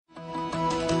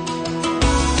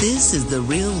This is the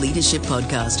Real Leadership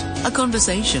Podcast, a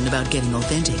conversation about getting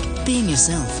authentic, being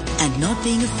yourself, and not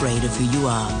being afraid of who you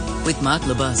are, with Mark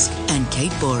Labusque and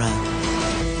Kate Bora.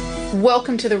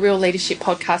 Welcome to the Real Leadership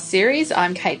Podcast series.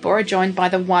 I'm Kate Bora, joined by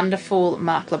the wonderful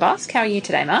Mark Labusque. How are you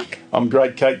today, Mark? I'm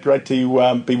great, Kate. Great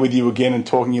to be with you again and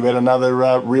talking about another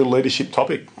real leadership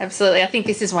topic. Absolutely. I think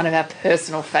this is one of our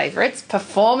personal favourites,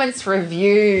 performance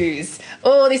reviews.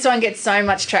 Oh, this one gets so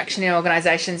much traction in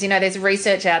organisations. You know, there's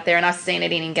research out there, and I've seen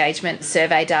it in engagement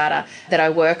survey data that I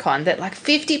work on, that like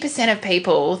 50% of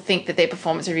people think that their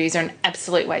performance reviews are an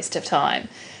absolute waste of time.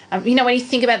 You know, when you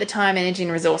think about the time, energy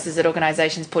and resources that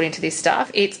organisations put into this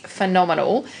stuff, it's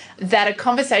phenomenal that a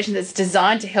conversation that's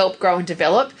designed to help grow and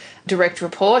develop direct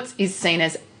reports is seen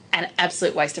as an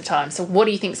absolute waste of time. So what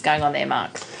do you think is going on there,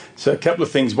 Mark? So a couple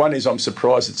of things. One is I'm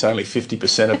surprised it's only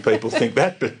 50% of people think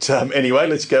that. But anyway,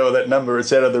 let's go with that number.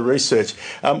 It's out of the research.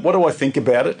 What do I think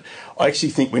about it? I actually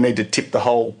think we need to tip the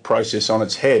whole process on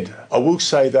its head. I will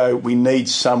say, though, we need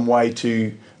some way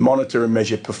to monitor and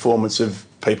measure performance of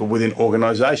people within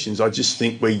organisations. I just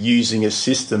think we're using a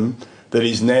system that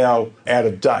is now out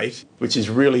of date, which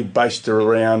is really based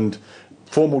around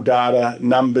formal data,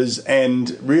 numbers,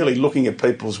 and really looking at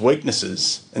people's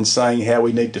weaknesses and saying how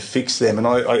we need to fix them. And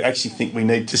I actually think we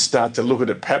need to start to look at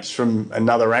it perhaps from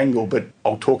another angle, but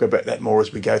I'll talk about that more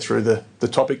as we go through the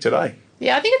topic today.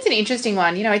 Yeah, I think it's an interesting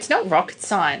one. You know, it's not rocket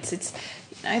science. It's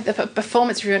the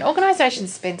performance review, and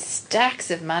organisations spend stacks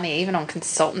of money even on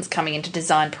consultants coming in to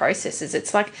design processes.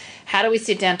 It's like, how do we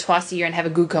sit down twice a year and have a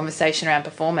good conversation around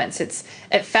performance? It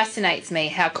fascinates me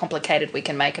how complicated we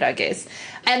can make it, I guess.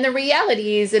 And the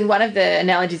reality is, and one of the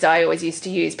analogies I always used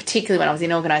to use, particularly when I was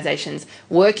in organisations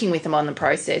working with them on the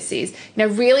process, is, you know,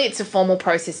 really it's a formal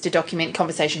process to document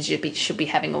conversations you should be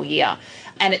having all year.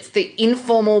 And it's the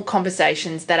informal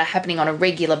conversations that are happening on a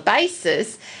regular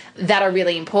basis that are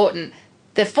really important.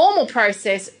 The formal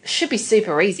process should be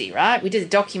super easy, right? We just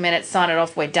document it, sign it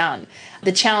off, we're done.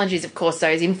 The challenge is, of course,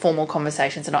 those informal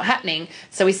conversations are not happening.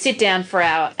 So we sit down for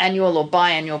our annual or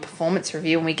biannual performance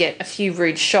review and we get a few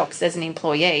rude shocks as an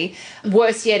employee.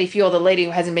 Worse yet, if you're the leader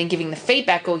who hasn't been giving the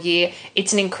feedback all year,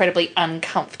 it's an incredibly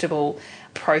uncomfortable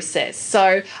process.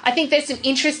 So I think there's some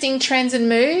interesting trends and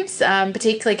moves,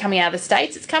 particularly coming out of the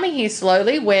States. It's coming here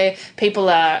slowly, where people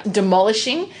are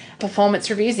demolishing performance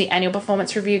reviews, the annual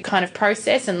performance review kind of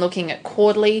process, and looking at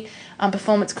quarterly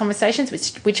performance conversations,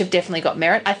 which have definitely got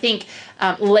merit. I think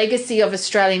legacy of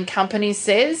Australian companies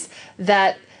says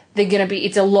that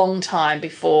it's a long time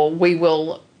before we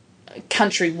will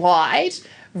countrywide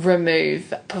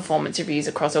remove performance reviews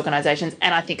across organisations,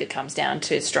 and I think it comes down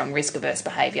to strong risk-averse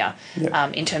behaviour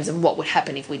in terms of what would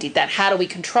happen if we did that. How do we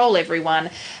control everyone?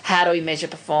 How do we measure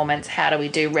performance? How do we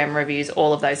do REM reviews?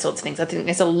 All of those sorts of things. I think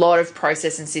there's a lot of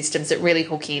process and systems that really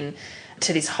hook in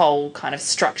to this whole kind of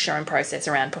structure and process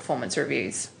around performance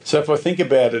reviews. So if I think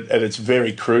about it at its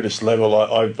very crudest level,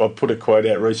 I put a quote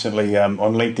out recently on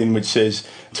LinkedIn which says,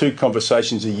 2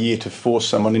 conversations a year to force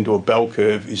someone into a bell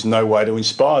curve is no way to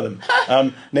inspire them.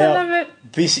 Now, I love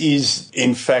it. This is,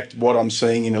 in fact, what I'm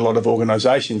seeing in a lot of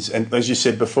organisations. And as you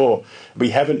said before, we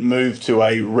haven't moved to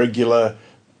a regular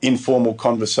informal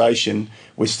conversation.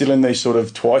 We're still in these sort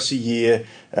of twice a year,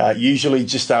 usually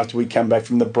just after we come back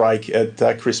from the break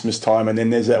at Christmas time, and then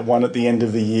there's that one at the end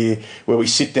of the year where we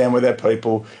sit down with our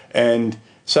people and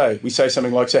so we say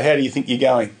something like, so how do you think you're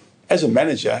going? As a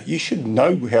manager, you should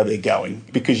know how they're going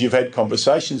because you've had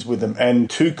conversations with them,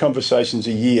 and 2 conversations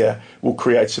a year will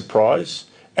create surprise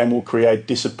and will create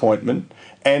disappointment.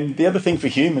 And the other thing for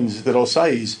humans that I'll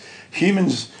say is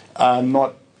humans are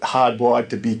not hardwired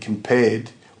to be compared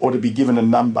or to be given a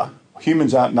number.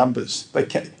 Humans aren't numbers.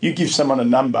 You give someone a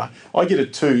number, I get a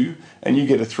 2 and you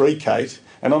get a 3, Kate,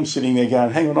 and I'm sitting there going,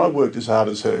 hang on, I worked as hard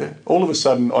as her. All of a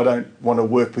sudden, I don't want to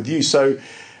work with you. So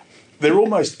they're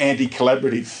almost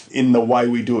anti-collaborative in the way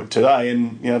we do it today.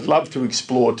 And I'd love to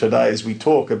explore today as we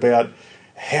talk about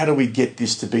how do we get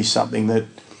this to be something that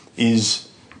is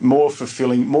more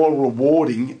fulfilling, more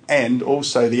rewarding, and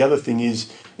also the other thing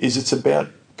is it's about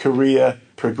career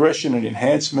progression and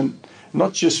enhancement,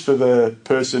 not just for the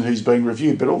person who's being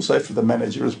reviewed, but also for the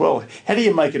manager as well. How do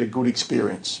you make it a good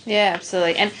experience? Yeah,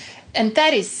 absolutely. And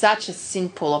that is such a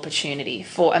simple opportunity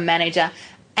for a manager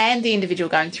and the individual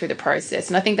going through the process.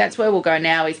 And I think that's where we'll go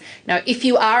now is, if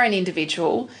you are an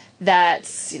individual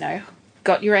that's,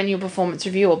 got your annual performance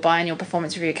review or biannual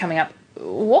performance review coming up,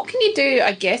 what can you do,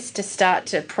 I guess, to start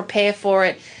to prepare for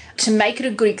it, to make it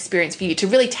a good experience for you, to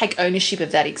really take ownership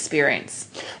of that experience?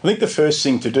 I think the first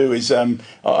thing to do is I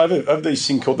have these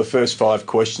thing called the first 5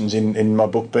 questions in my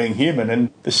book, Being Human.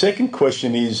 And the second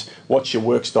question is, what's your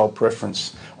work style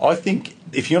preference? I think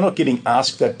if you're not getting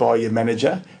asked that by your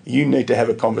manager, you need to have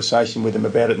a conversation with them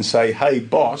about it and say, hey,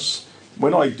 boss,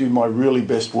 when I do my really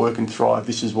best work and thrive,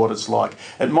 this is what it's like.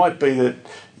 It might be that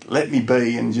let me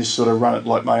be and just sort of run it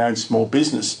like my own small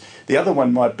business. The other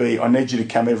one might be, I need you to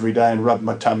come every day and rub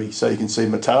my tummy so you can see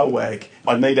my tail wag.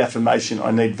 I need affirmation.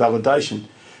 I need validation.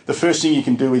 The first thing you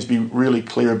can do is be really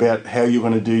clear about how you're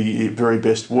going to do your very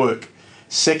best work.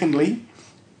 Secondly,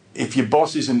 if your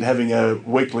boss isn't having a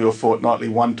weekly or fortnightly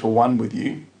one-to-one with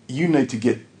you, you need to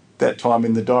get that time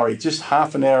in the diary, just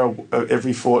half an hour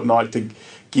every fortnight to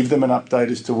give them an update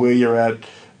as to where you're at,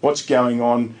 what's going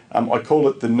on. I call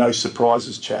it the no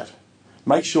surprises chat.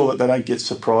 Make sure that they don't get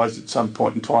surprised at some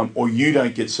point in time, or you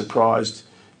don't get surprised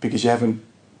because you haven't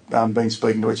been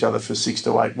speaking to each other for 6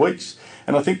 to 8 weeks.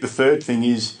 And I think the third thing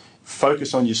is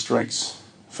focus on your strengths.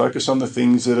 Focus on the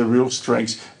things that are real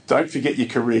strengths. Don't forget your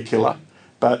career killer,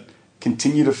 but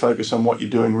continue to focus on what you're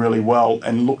doing really well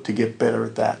and look to get better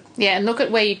at that. Yeah, and look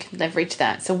at where you can leverage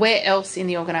that. So where else in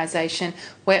the organisation,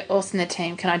 where else in the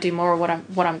team can I do more of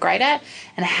what I'm great at?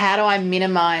 And how do I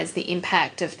minimise the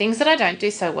impact of things that I don't do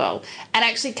so well and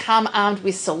actually come armed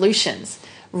with solutions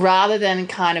rather than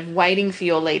kind of waiting for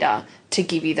your leader to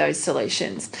give you those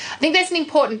solutions. I think there's an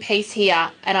important piece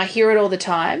here, and I hear it all the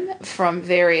time from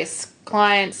various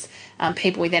clients,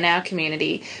 people within our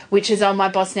community, which is, oh, my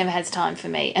boss never has time for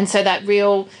me. And so that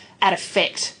real at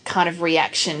effect kind of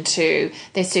reaction to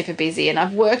they're super busy. And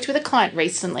I've worked with a client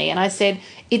recently and I said,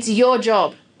 it's your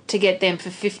job to get them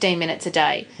for 15 minutes a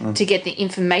day, to get the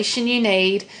information you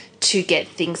need, to get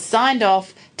things signed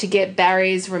off, to get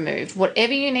barriers removed.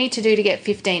 Whatever you need to do to get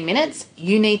 15 minutes,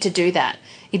 you need to do that.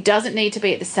 It doesn't need to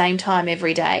be at the same time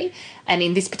every day. And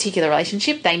in this particular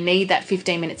relationship, they need that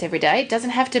 15 minutes every day. It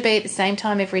doesn't have to be at the same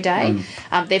time every day.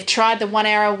 They've tried the 1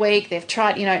 hour a week. They've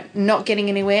tried, not getting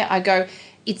anywhere. I go,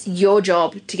 it's your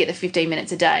job to get the 15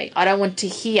 minutes a day. I don't want to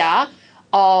hear,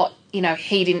 oh,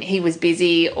 he was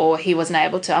busy or he wasn't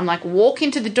able to. I'm like, walk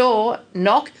into the door,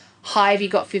 knock, hi, have you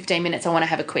got 15 minutes? I want to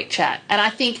have a quick chat. And I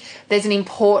think there's an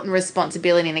important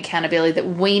responsibility and accountability that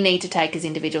we need to take as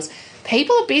individuals.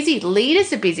 People are busy.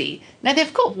 Leaders are busy. Now,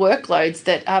 they've got workloads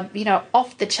that are,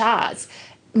 off the charts,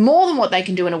 more than what they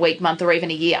can do in a week, month, or even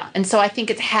a year. And so I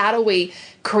think it's how do we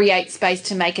create space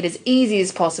to make it as easy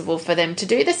as possible for them to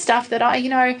do the stuff that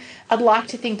I'd like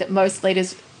to think that most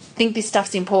leaders think this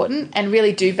stuff's important and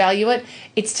really do value it.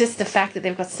 It's just the fact that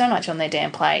they've got so much on their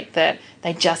damn plate that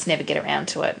they just never get around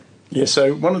to it. Yeah,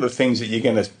 so one of the things that you're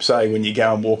going to say when you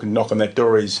go and walk and knock on that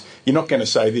door is you're not going to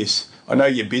say this, I know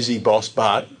you're busy, boss,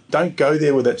 but don't go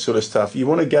there with that sort of stuff. You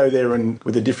want to go there and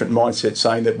with a different mindset,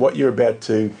 saying that what you're about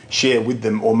to share with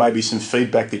them, or maybe some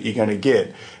feedback that you're going to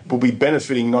get, will be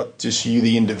benefiting not just you,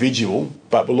 the individual,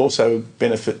 but will also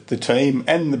benefit the team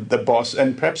and the boss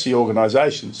and perhaps the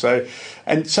organisation. So,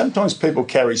 and sometimes people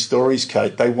carry stories,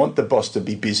 Kate. They want the boss to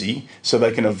be busy so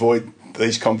they can avoid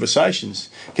these conversations,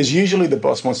 because usually the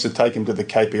boss wants to take them to the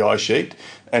KPI sheet,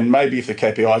 and maybe if the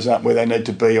KPIs aren't where they need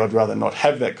to be, I'd rather not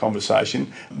have that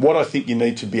conversation. What I think you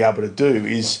need to be able to do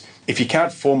is, if you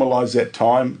can't formalise that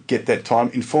time, get that time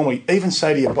informally. Even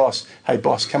say to your boss, hey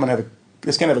boss, come and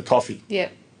let's go and have a coffee. Yeah.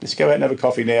 Let's go out and have a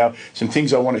coffee now. Some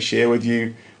things I want to share with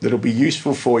you that'll be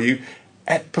useful for you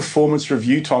at performance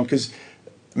review time, because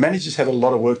managers have a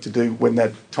lot of work to do when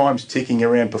that time's ticking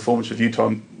around performance review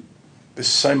time. There's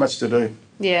so much to do.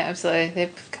 Yeah, absolutely. They're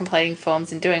completing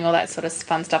forms and doing all that sort of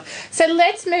fun stuff. So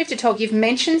let's move to talk. You've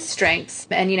mentioned strengths,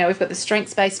 and we've got the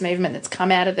strengths-based movement that's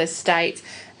come out of the States.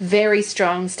 Very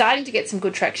strong, starting to get some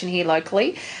good traction here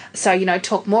locally. So,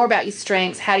 talk more about your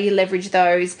strengths. How do you leverage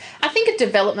those? I think a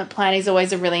development plan is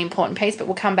always a really important piece, but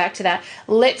we'll come back to that.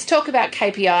 Let's talk about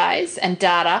KPIs and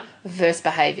data versus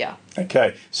behaviour.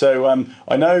 Okay, so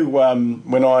I know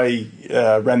when I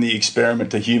ran the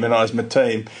experiment to humanise my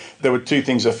team, there were two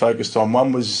things I focused on.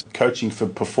 One was coaching for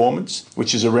performance,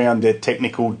 which is around their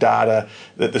technical data,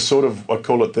 the sort of, I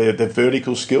call it the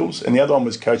vertical skills, and the other one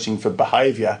was coaching for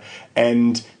behaviour,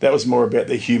 and that was more about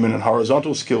the human and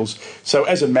horizontal skills. So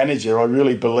as a manager, I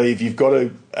really believe you've got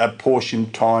to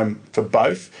apportion time for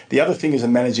both. The other thing as a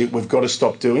manager we've got to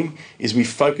stop doing is we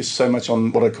focus so much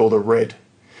on what I call the red.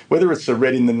 Whether it's the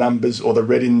red in the numbers or the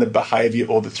red in the behaviour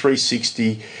or the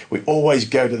 360, we always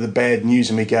go to the bad news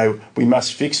and we go, we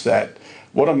must fix that.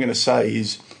 What I'm going to say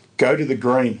is go to the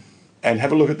green and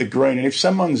have a look at the green. And if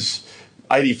someone's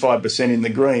 85% in the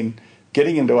green,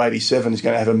 getting into 87 is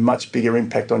going to have a much bigger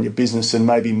impact on your business than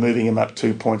maybe moving them up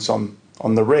 2 points on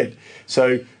on the red.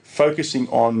 So focusing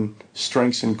on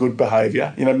strengths and good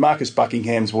behaviour. You know, Marcus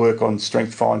Buckingham's work on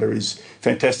Strength Finder is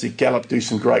fantastic. Gallup do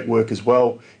some great work as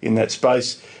well in that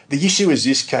space. The issue is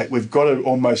this, Kate, we've got to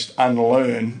almost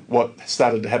unlearn what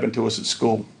started to happen to us at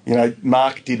school. You know,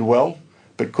 Mark did well,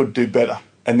 but could do better.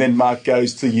 And then Mark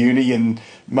goes to uni and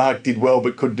Mark did well,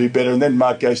 but could do better. And then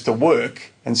Mark goes to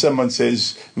work and someone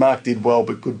says, Mark did well,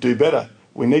 but could do better.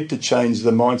 We need to change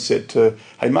the mindset to,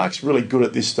 hey, Mark's really good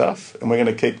at this stuff and we're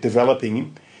going to keep developing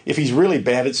him. If he's really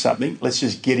bad at something, let's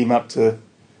just get him up to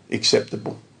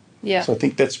acceptable. Yeah. So I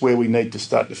think that's where we need to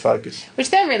start to focus.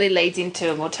 Which then really leads into,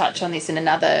 and we'll touch on this in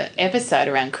another episode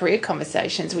around career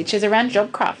conversations, which is around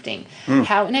job crafting.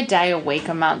 How in a day, a week,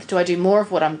 a month do I do more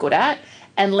of what I'm good at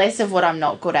and less of what I'm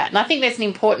not good at? And I think there's an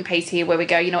important piece here where we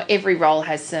go, you know, every role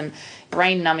has some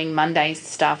brain-numbing, mundane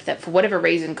stuff that for whatever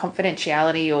reason,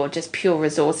 confidentiality or just pure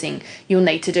resourcing, you'll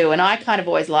need to do. And I kind of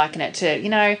always liken it to, you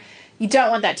know, you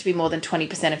don't want that to be more than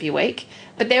 20% of your week.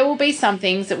 But there will be some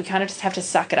things that we kind of just have to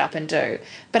suck it up and do.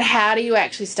 But how do you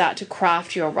actually start to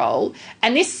craft your role?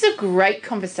 And this is a great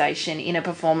conversation in a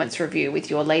performance review with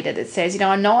your leader that says, you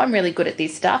know I'm really good at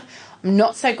this stuff. I'm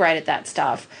not so great at that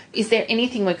stuff. Is there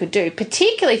anything we could do?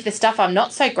 Particularly if the stuff I'm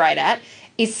not so great at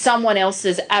is someone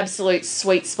else's absolute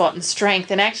sweet spot and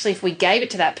strength. And actually, if we gave it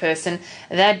to that person,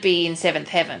 that'd be in seventh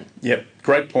heaven. Yep,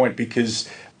 great point, because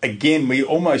again, we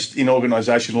almost, in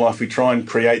organisational life, we try and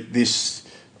create this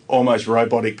almost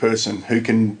robotic person who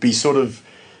can be sort of,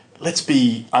 let's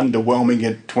be underwhelming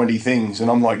at 20 things. And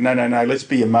I'm like, no, let's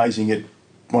be amazing at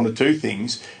one or two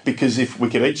things, because if we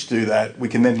could each do that, we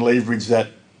can then leverage that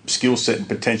skill set and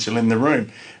potential in the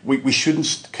room. We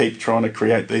shouldn't keep trying to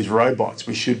create these robots.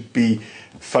 We should be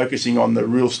focusing on the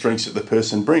real strengths that the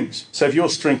person brings. So if your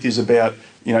strength is about,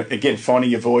 you know, again,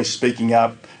 finding your voice, speaking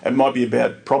up, it might be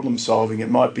about problem solving, it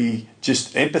might be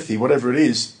just empathy, whatever it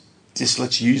is, just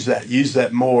let's use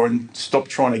that more and stop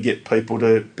trying to get people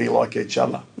to be like each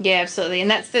other. Yeah, absolutely. And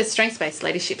that's the strengths-based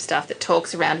leadership stuff that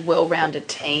talks around well-rounded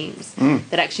teams,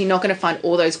 that actually not going to find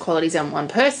all those qualities in one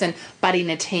person, but in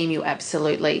a team you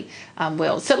absolutely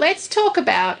will. So let's talk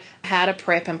about how to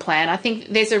prep and plan. I think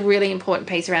there's a really important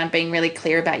piece around being really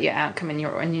clear about your outcome and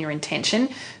your intention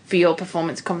for your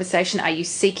performance conversation. Are you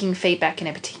seeking feedback in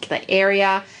a particular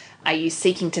area? Are you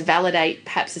seeking to validate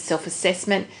perhaps a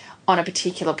self-assessment on a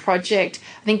particular project?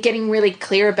 I think getting really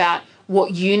clear about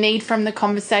what you need from the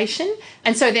conversation.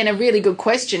 And so then a really good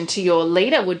question to your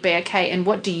leader would be, okay, and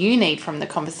what do you need from the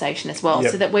conversation as well?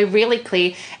 Yep. So that we're really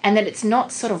clear and that it's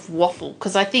not sort of waffle.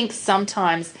 Because I think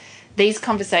sometimes these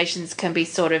conversations can be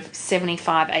sort of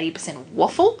 75, 80%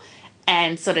 waffle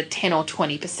and sort of 10 or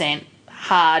 20%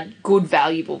 hard, good,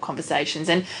 valuable conversations.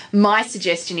 And my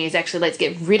suggestion is actually let's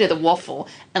get rid of the waffle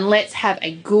and let's have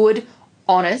a good,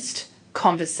 honest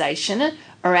conversation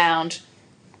around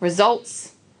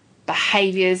results,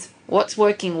 behaviours, what's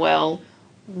working well,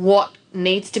 what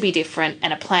needs to be different,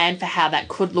 and a plan for how that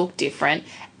could look different.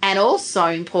 And also,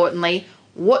 importantly,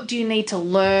 what do you need to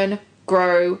learn,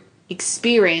 grow,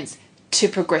 experience to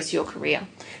progress your career?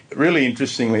 Really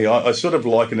interestingly, I sort of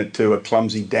liken it to a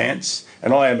clumsy dance.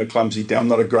 And I am a clumsy dancer. I'm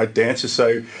not a great dancer.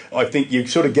 So I think you're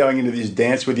sort of going into this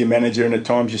dance with your manager and at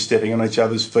times you're stepping on each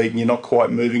other's feet and you're not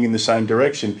quite moving in the same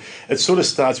direction. It sort of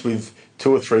starts with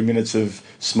 2 or 3 minutes of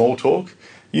small talk,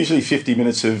 usually 50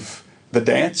 minutes of the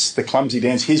dance, the clumsy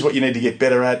dance. Here's what you need to get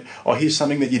better at. Oh, here's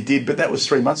something that you did, but that was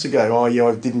 3 months ago. Oh, yeah,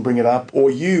 I didn't bring it up. Or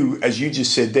you, as you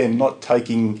just said then, not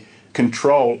taking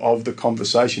control of the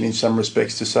conversation in some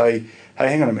respects to say, hey,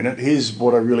 hang on a minute, here's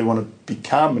what I really want to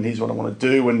become and here's what I want to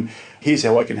do and here's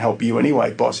how I can help you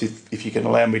anyway, boss, if you can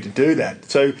allow me to do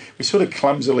that. So we sort of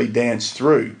clumsily dance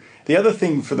through. The other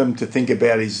thing for them to think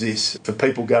about is this, for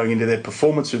people going into their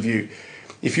performance review,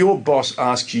 if your boss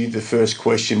asks you the first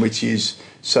question, which is,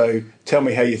 so tell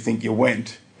me how you think you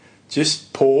went,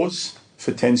 just pause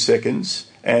for 10 seconds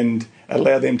and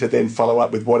allow them to then follow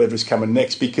up with whatever's coming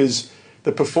next, because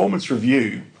the performance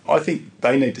review, I think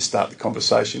they need to start the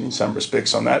conversation in some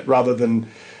respects on that rather than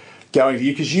going to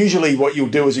you. Because usually what you'll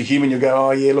do as a human, you'll go,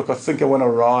 oh, yeah, look, I think I went all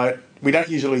right. We don't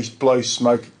usually blow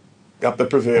smoke up the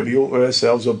proverbial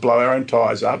ourselves or blow our own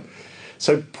tyres up.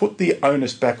 So put the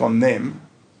onus back on them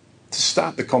to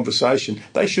start the conversation.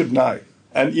 They should know.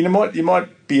 And you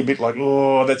might be a bit like,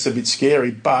 oh, that's a bit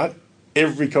scary, but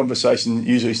every conversation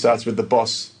usually starts with the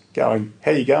boss going,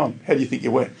 how you going? How do you think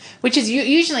you went? Which is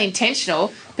usually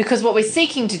intentional, because what we're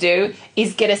seeking to do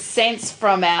is get a sense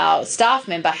from our staff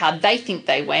member how they think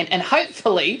they went, and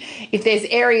hopefully if there's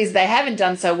areas they haven't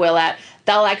done so well at,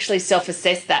 they'll actually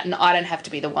self-assess that and I don't have to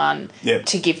be the one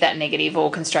to give that negative or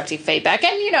constructive feedback.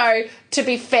 And, to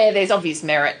be fair, there's obvious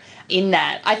merit in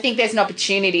that. I think there's an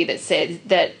opportunity that says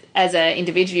that as an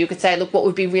individual you could say, look, what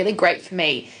would be really great for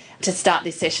me to start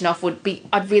this session off would be,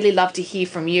 I'd really love to hear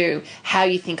from you how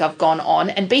you think I've gone on,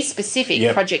 and be specific.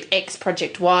 Yep. Project X,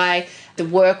 Project Y, the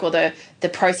work or the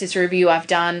process review I've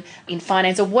done in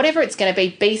finance, or whatever it's going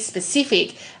to be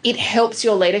specific. It helps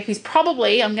your leader, who's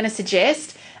probably, I'm going to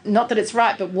suggest, not that it's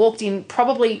right, but walked in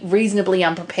probably reasonably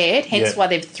unprepared, hence why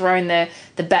they've thrown the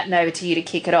baton over to you to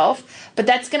kick it off. But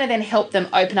that's going to then help them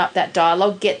open up that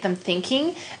dialogue, get them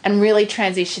thinking, and really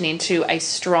transition into a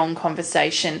strong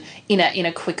conversation in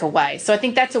a quicker way. So I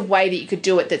think that's a way that you could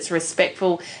do it that's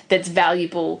respectful, that's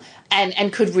valuable,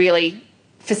 and could really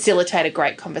facilitate a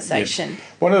great conversation. Yeah.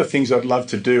 One of the things I'd love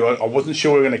to do, I wasn't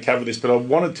sure we were going to cover this, but I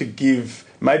wanted to give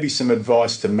maybe some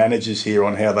advice to managers here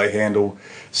on how they handle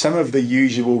some of the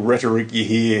usual rhetoric you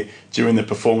hear during the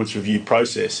performance review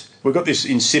process. We've got this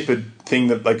insipid thing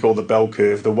that they call the bell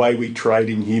curve, the way we trade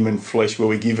in human flesh, where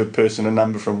we give a person a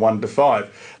number from 1 to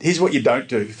 5. Here's what you don't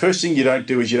do. First thing you don't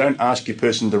do is you don't ask your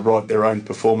person to write their own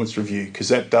performance review, because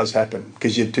that does happen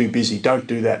because you're too busy. Don't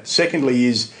do that. Secondly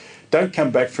is, don't come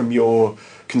back from your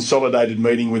consolidated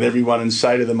meeting with everyone and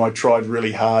say to them, I tried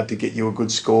really hard to get you a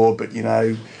good score, but, you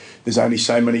know, there's only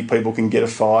so many people can get a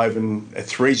 5, and a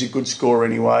 3's a good score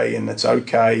anyway, and it's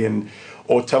okay,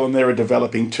 or tell them they're a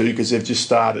developing 2 because they've just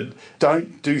started.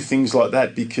 Don't do things like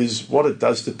that, because what it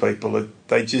does to people,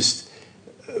 they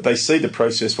see the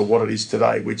process for what it is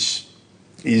today, which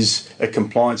is a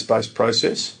compliance-based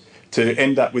process, to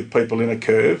end up with people in a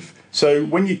curve. So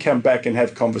when you come back and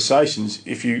have conversations,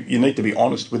 if you need to be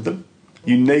honest with them.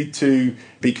 You need to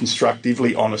be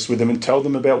constructively honest with them and tell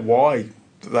them about why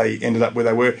they ended up where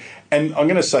they were. And I'm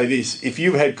going to say this, if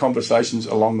you've had conversations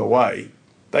along the way,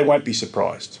 they won't be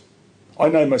surprised. I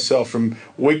know myself from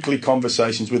weekly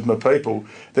conversations with my people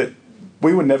that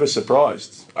we were never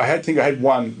surprised. I think I had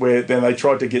one where then they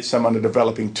tried to get someone to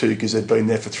developing 2 because they'd been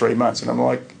there for 3 months. And I'm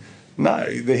like, no,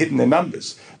 they're hitting their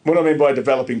numbers. What I mean by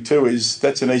developing 2 is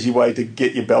that's an easy way to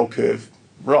get your bell curve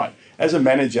right. As a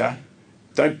manager,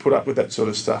 don't put up with that sort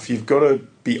of stuff. You've got to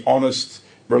be honest,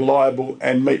 reliable,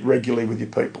 and meet regularly with your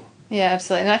people. Yeah,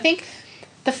 absolutely. And I think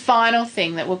the final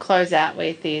thing that we'll close out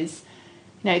with is,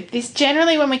 you know, this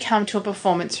generally when we come to a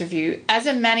performance review, as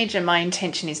a manager, my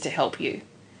intention is to help you.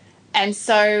 And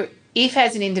so if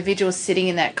as an individual sitting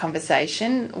in that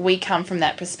conversation, we come from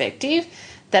that perspective,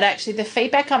 that actually the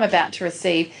feedback I'm about to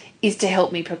receive is to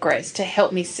help me progress, to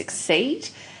help me succeed,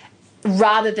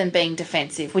 rather than being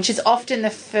defensive, which is often the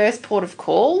first port of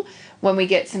call when we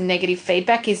get some negative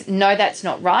feedback is, no, that's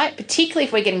not right, particularly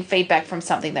if we're getting feedback from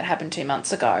something that happened 2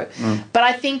 months ago. But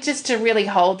I think just to really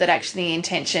hold that actually the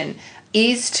intention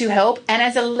is to help, and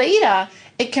as a leader,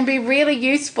 it can be really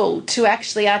useful to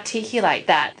actually articulate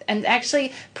that and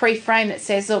actually pre-frame that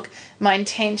says, look, my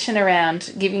intention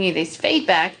around giving you this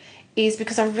feedback is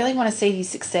because I really want to see you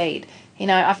succeed. You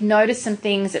know, I've noticed some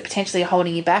things that potentially are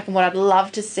holding you back, and what I'd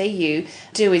love to see you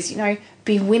do is, you know,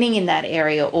 be winning in that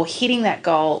area or hitting that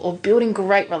goal or building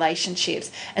great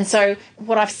relationships. And so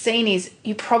what I've seen is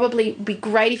you probably be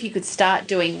great if you could start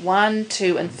doing 1,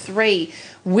 2, and 3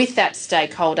 with that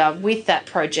stakeholder, with that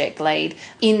project lead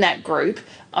in that group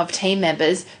of team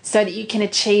members, so that you can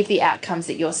achieve the outcomes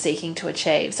that you're seeking to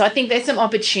achieve. So I think there's some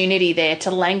opportunity there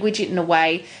to language it in a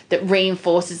way that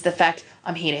reinforces the fact,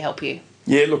 I'm here to help you.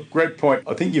 Yeah, look, great point.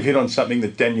 I think you've hit on something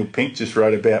that Daniel Pink just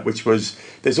wrote about, which was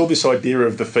there's all this idea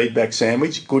of the feedback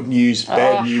sandwich, good news,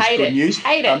 bad news, good news.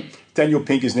 Hate it. Daniel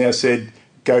Pink has now said,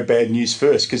 go bad news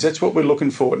first, because that's what we're looking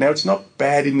for. Now, it's not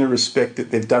bad in the respect that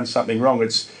they've done something wrong.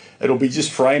 It'll be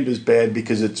just framed as bad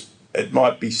because it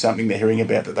might be something they're hearing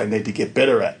about that they need to get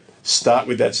better at. Start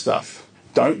with that stuff.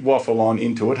 Don't waffle on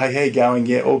into it. Hey, how you going?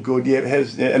 Yeah, all good. Yeah,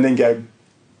 and then go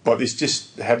like this.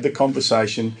 Just have the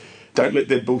conversation. Don't let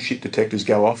their bullshit detectors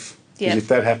go off, because if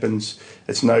that happens,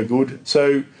 it's no good.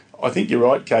 So I think you're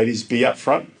right, Kate, is be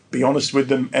upfront, be honest with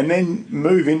them, and then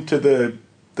move into the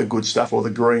good stuff, or the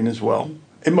green as well.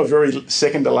 In my very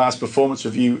second to last performance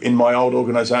review in my old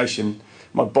organisation,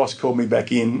 my boss called me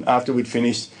back in after we'd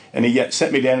finished, and he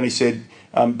sat me down and he said,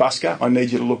 Busker, I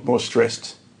need you to look more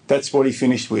stressed. That's what he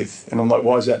finished with. And I'm like,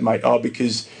 why is that, mate? Oh,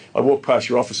 because I walk past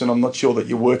your office and I'm not sure that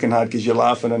you're working hard because you're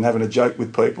laughing and having a joke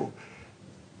with people.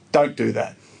 Don't do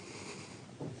that.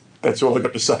 That's all I've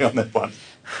got to say on that one.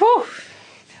 Whew.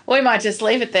 We might just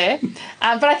leave it there.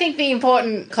 But I think the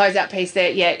important closeout piece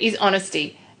there, is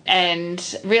honesty.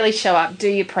 and really show up, do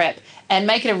your prep, and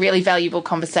make it a really valuable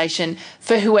conversation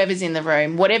for whoever's in the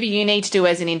room. Whatever you need to do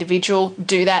as an individual,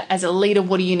 do that. As a leader,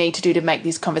 what do you need to do to make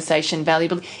this conversation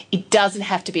valuable? It doesn't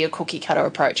have to be a cookie-cutter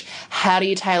approach. How do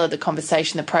you tailor the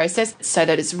conversation, the process, so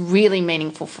that it's really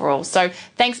meaningful for all? So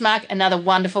thanks, Mark. Another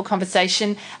wonderful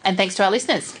conversation. And thanks to our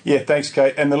listeners. Yeah, thanks,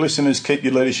 Kate. And the listeners, keep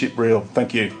your leadership real.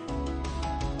 Thank you.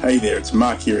 Hey there, it's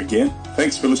Mark here again.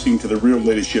 Thanks for listening to the Real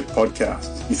Leadership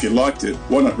Podcast. If you liked it,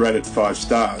 why not rate it 5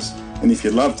 stars? And if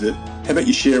you loved it, how about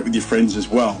you share it with your friends as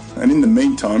well? And in the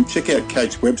meantime, check out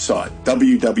Kate's website,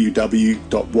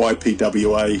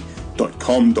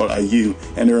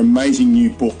 www.ypwa.com.au, and her amazing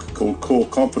new book called Core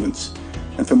Confidence.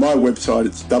 And for my website,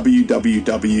 it's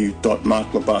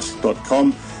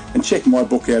www.marklabusque.com, and check my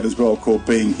book out as well called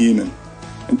Being Human.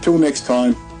 Until next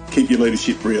time, keep your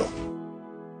leadership real.